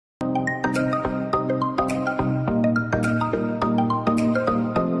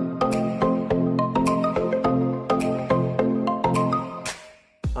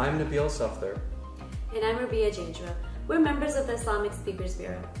Nabil Safdar. And I'm Rabia Jadra. We're members of the Islamic Speakers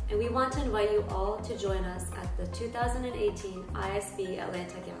Bureau, and we want to invite you all to join us at the 2018 ISB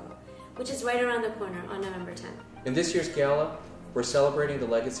Atlanta Gala, which is right around the corner on November 10th. In this year's gala, we're celebrating the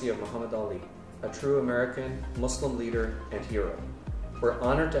legacy of Muhammad Ali, a true American Muslim leader and hero. We're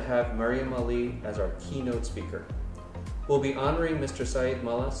honored to have Maryam Ali as our keynote speaker. We'll be honoring Mr. Saeed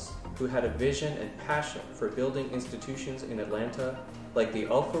Malas, who had a vision and passion for building institutions in Atlanta like the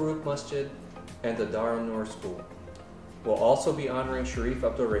Al Farouk Masjid and the Dar al-Noor School. We'll also be honoring Sharif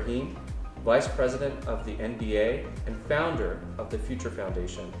Abdul Rahim, Vice President of the NBA and founder of the Future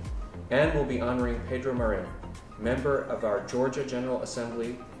Foundation. And we'll be honoring Pedro Marin, member of our Georgia General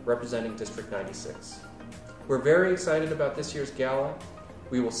Assembly representing District 96. We're very excited about this year's gala.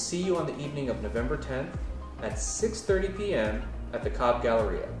 We will see you on the evening of November 10th at 6:30 p.m. at the Cobb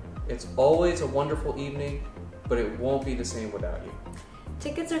Galleria. It's always a wonderful evening, but it won't be the same without you.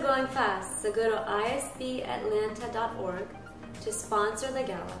 Tickets are going fast, so go to isbatlanta.org to sponsor the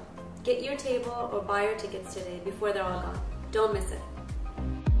gala. Get your table or buy your tickets today before they're all gone. Don't miss it.